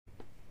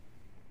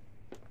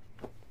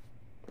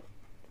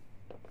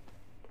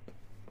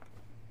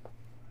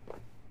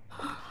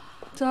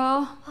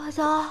早。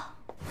早。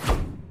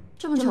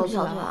这么憔悴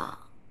啊？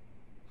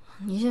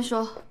你先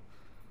说。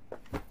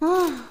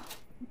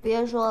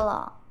别说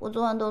了，我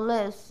昨晚都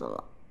累死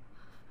了。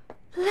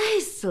累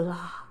死了？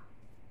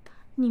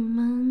你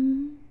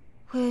们？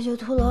我也就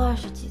吐了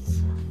20几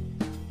次。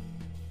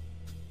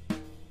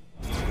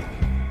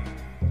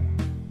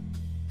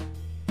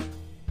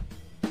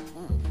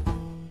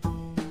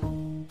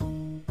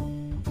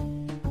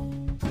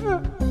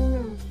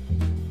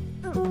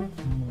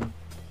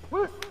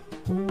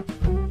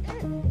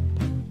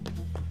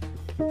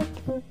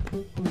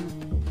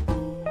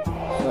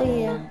所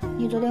以，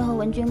你昨天和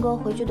文军哥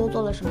回去都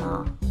做了什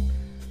么？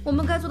我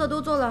们该做的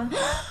都做了，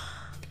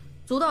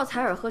足到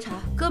采耳喝茶，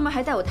哥们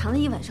还带我谈了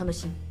一晚上的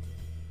心。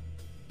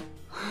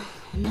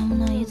能不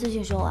能一次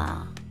性说完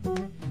啊？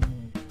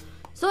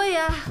所以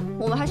啊，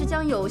我们还是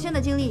将有限的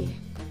精力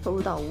投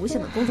入到无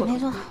限的工作中。没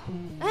错。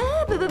哎，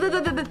别！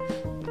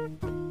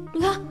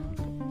你看，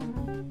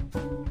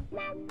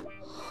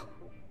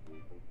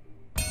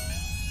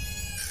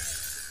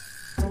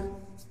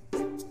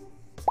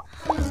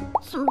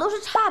怎么都是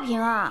差评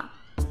啊？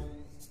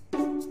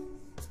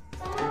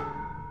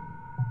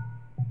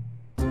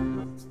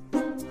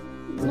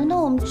难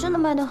道我们真的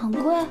卖得很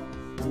贵？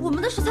我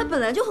们的食材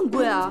本来就很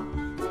贵啊。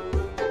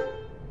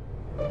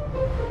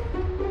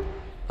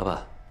老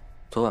板，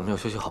昨晚没有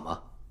休息好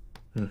吗？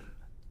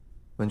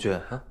文娟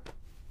啊，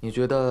你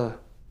觉得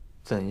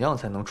怎样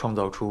才能创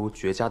造出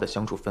绝佳的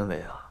相处氛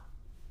围啊？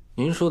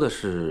您说的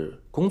是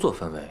工作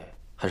氛围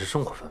还是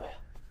生活氛围？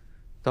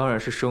当然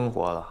是生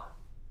活了。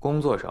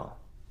工作上，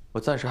我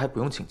暂时还不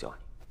用请教你。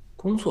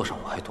工作上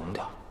我还懂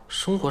点，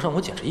生活上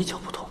我简直一窍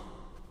不通。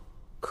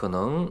可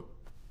能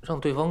让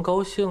对方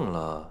高兴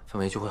了，氛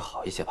围就会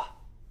好一些吧。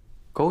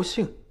高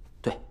兴？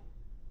对。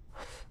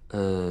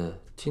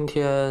今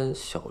天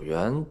小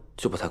袁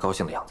就不太高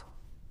兴的样子。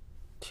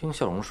听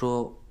笑容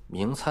说，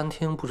明餐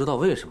厅不知道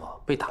为什么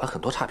被打了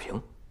很多差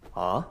评。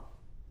啊？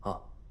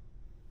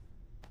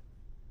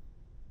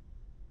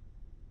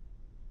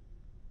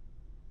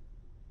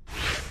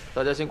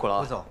大家辛苦了。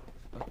文总，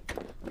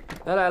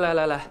来，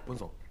文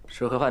总，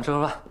吃盒饭。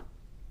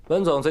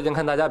文总最近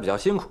看大家比较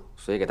辛苦，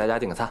所以给大家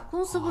订个餐。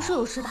公司不是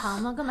有食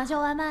堂吗？干嘛叫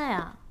外卖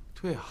啊？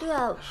对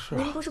啊，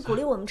您不是鼓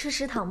励我们吃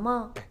食堂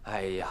吗？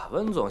哎呀，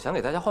温总想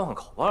给大家换换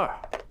口味儿。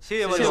谢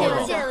谢温总，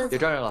别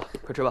沾人了，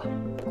快吃吧。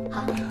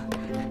好。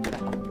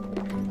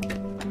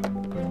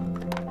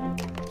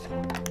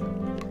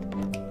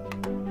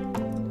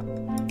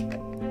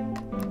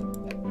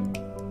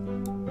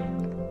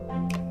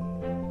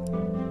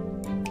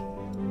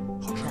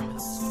好吃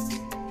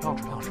啊，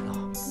挺好吃的。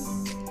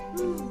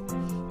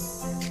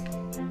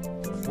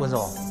温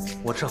总，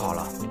我吃好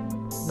了，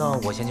那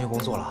我先去工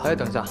作了。哎，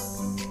等一下，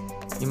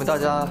你们大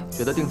家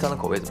觉得订餐的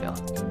口味怎么样？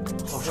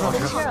好吃。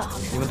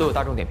你们都有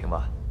大众点评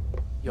吧？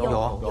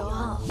有。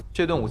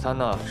这顿午餐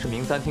呢是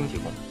明餐厅提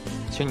供的，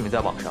请你们在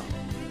网上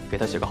给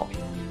他写个好评。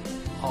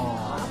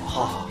好。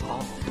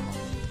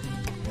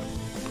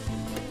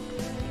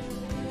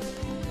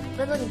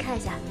文总，你看一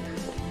下。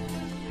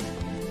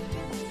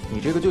你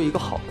这个就一个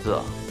好字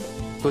啊，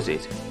多写一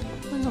写。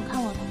温总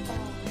看我的。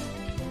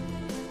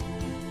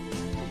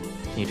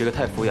你这个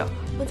太敷衍了。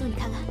温总，你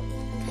看看，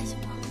看行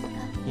吗？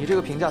看。你这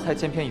个评价太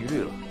千篇一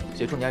律了，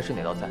写出你爱吃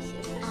哪道菜。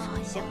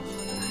行。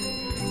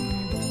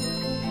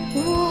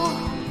哇！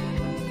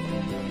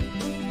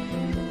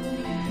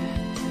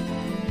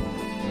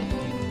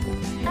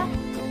哎，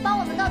帮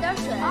我们倒点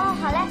水。哦，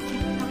好嘞。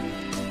好，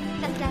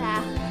下次再来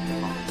啊。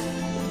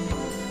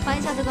欢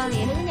迎下次光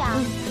临。小心点啊。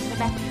拜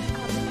拜。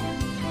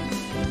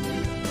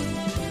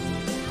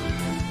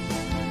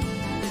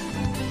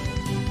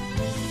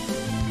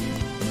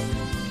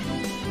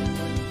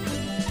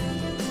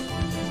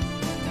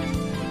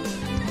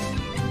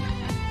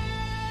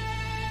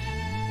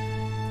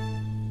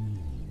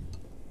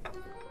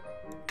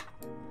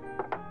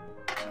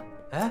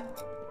哎，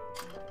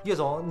叶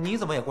总，你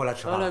怎么也过来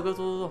吃饭？来哥，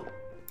坐。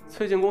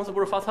最近公司不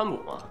是发餐补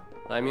吗？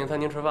来明餐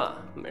厅吃饭，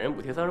每人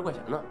补贴30块钱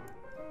呢。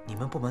你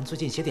们部门最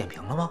近写点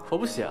评了吗？可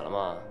不写了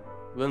吗？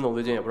温总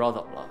最近也不知道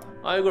怎么了，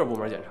挨个部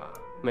门检查，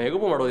每个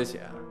部门都得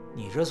写。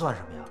你这算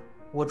什么呀？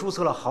我注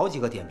册了好几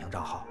个点评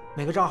账号，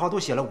每个账号都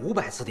写了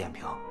500次点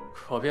评。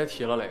可别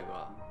提了，磊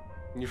哥，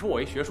你说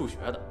我一学数学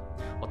的，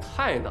我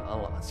太难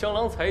了，江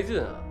郎才尽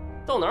啊，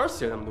到哪儿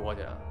写那么多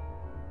去？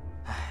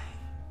唉。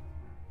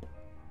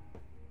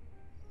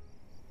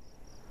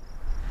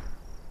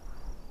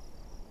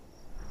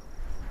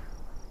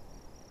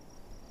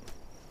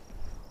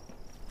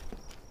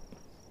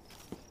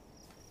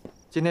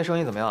今天生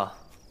意怎么样？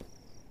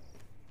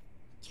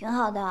挺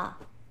好的，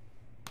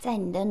在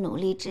你的努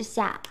力之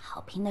下，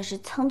好评的是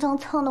蹭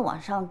的往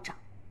上涨。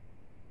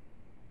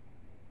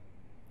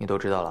你都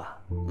知道了？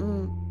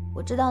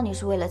我知道你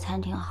是为了餐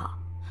厅好，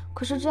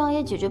可是这样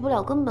也解决不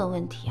了根本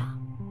问题啊，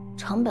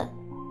成本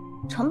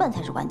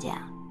才是关键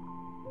啊。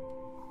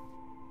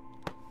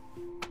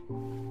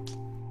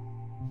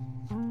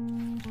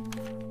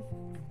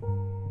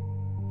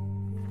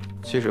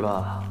其实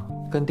吧，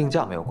跟定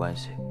价没有关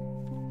系。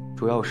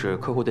主要是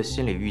客户的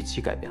心理预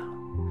期改变了，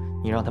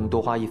你让他们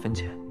多花1分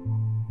钱，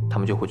他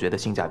们就会觉得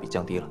性价比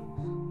降低了。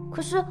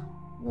可是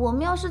我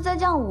们要是再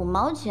降5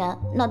毛钱，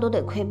那都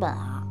得亏本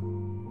啊。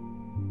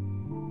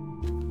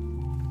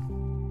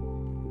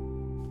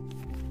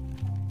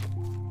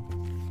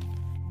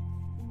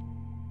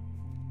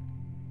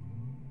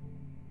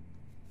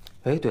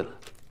哎，对了，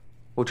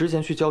我之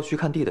前去郊区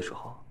看地的时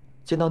候，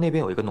见到那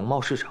边有一个农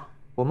贸市场，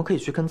我们可以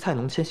去跟菜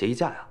农签协议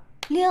价呀。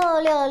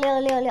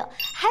66666，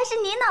还是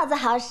你脑子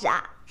好使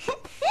啊！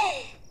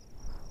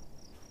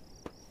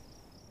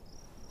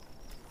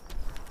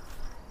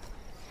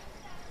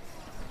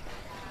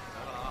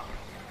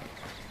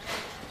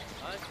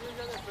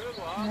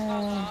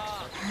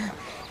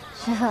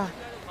师傅，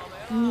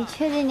你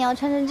确定你要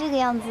穿成这个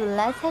样子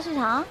来菜市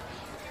场？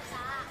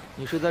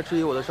你是在质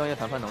疑我的商业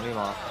谈判能力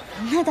吗？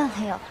那倒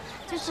没有，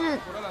就是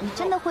你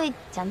真的会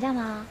讲价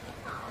吗？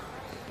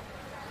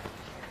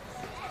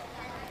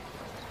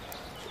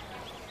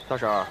大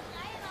婶儿，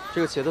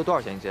这个茄子多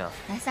少钱一斤啊？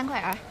来3块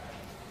2。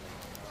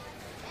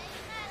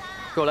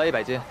给我来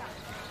100斤。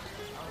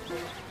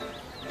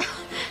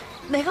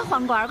那个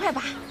黄瓜2块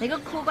8，那个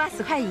苦瓜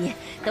4块1，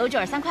豆角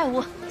3块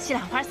5，西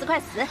兰花4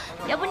块4。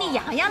要不你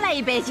样样来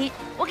100斤，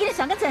我给你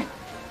算个整。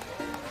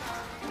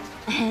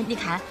你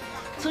看，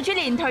出去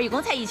零头一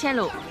共才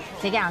1600，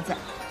这个样子，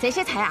这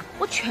些菜啊，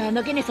我全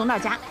都给你送到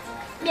家，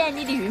免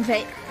你的运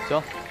费。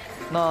行，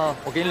那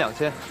我给你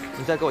2000，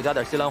你再给我加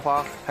点西兰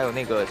花，还有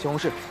那个西红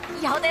柿。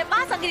要得，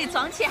马上给你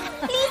装起。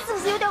你是不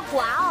是有点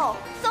瓜哦？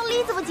送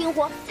礼这么进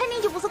货，餐厅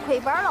就不是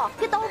亏本了，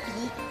给倒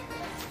闭。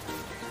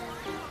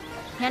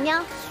娘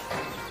娘，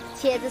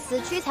茄子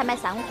市区才卖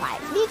3块，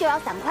你就要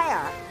3块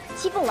2，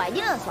欺负外地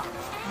人嗦？哎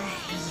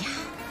呀，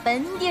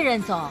本地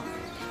人嗦，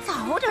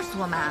早点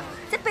说嘛，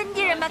这本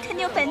地人嘛，肯定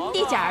有本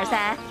地价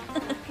噻。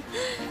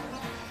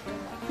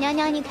娘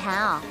娘，你看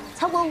啊，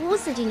超过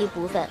50斤的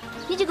部分，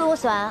你就给我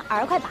算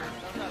2块8，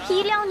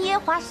批量你也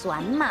划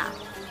算嘛。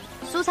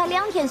蔬菜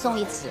2天送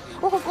1次，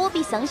我和隔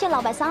壁生鲜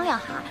老板商量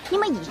哈，你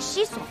们一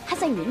起送，还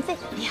省运费。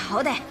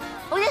要得，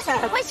我也是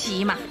2块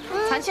7嘛，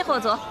长期合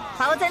作，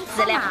保证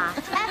质量。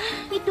哎，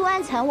你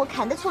短称我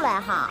看得出来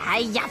哈。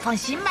哎呀，放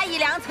心嘛，1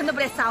两称都不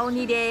得少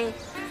你的。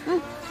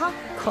好。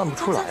看不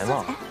出来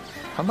嘛，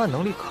谈判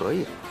能力可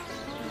以。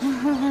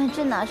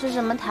这哪是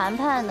什么谈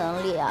判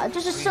能力啊，这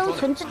是生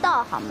存之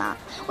道好吗？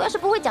我要是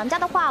不会讲价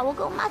的话，我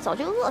跟我妈早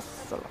就饿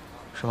死了。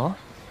什么？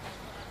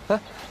哎，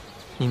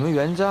你们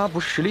袁家不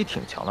是实力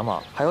挺强的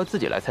吗？还要自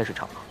己来菜市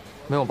场啊？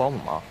没有保姆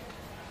吗？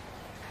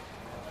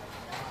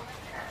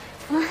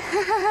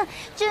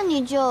这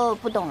你就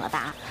不懂了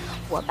吧？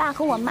我爸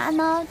和我妈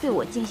呢，对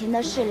我进行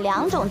的是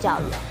2种教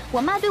育。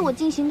我妈对我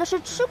进行的是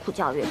吃苦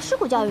教育。吃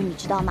苦教育你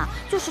知道吗？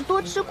就是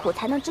多吃苦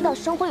才能知道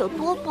生活有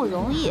多不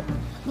容易。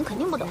你肯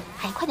定不懂，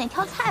哎，快点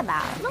挑菜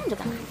吧，愣着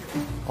干嘛？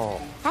哦，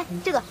哎，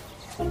这个，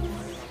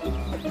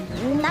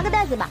拿个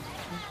袋子吧。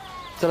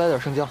再来点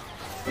生姜。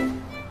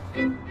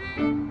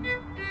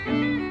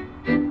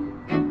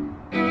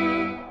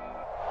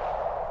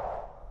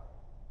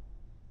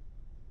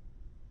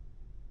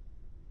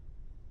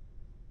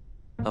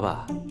老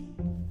板，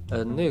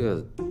那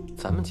个，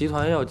咱们集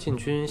团要进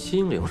军西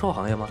营零售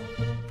行业吗？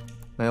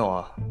没有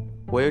啊，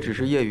我也只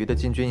是业余的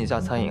进军一下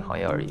餐饮行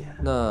业而已。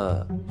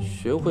那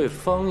学会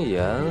方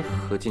言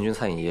和进军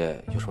餐饮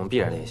业有什么必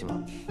然联系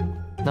吗？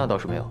那倒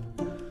是没有，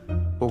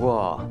不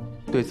过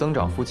对增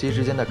长夫妻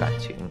之间的感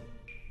情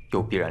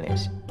有必然联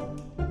系。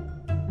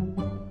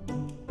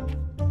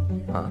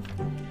啊，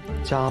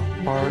加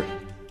班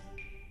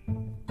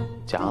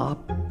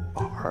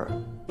儿，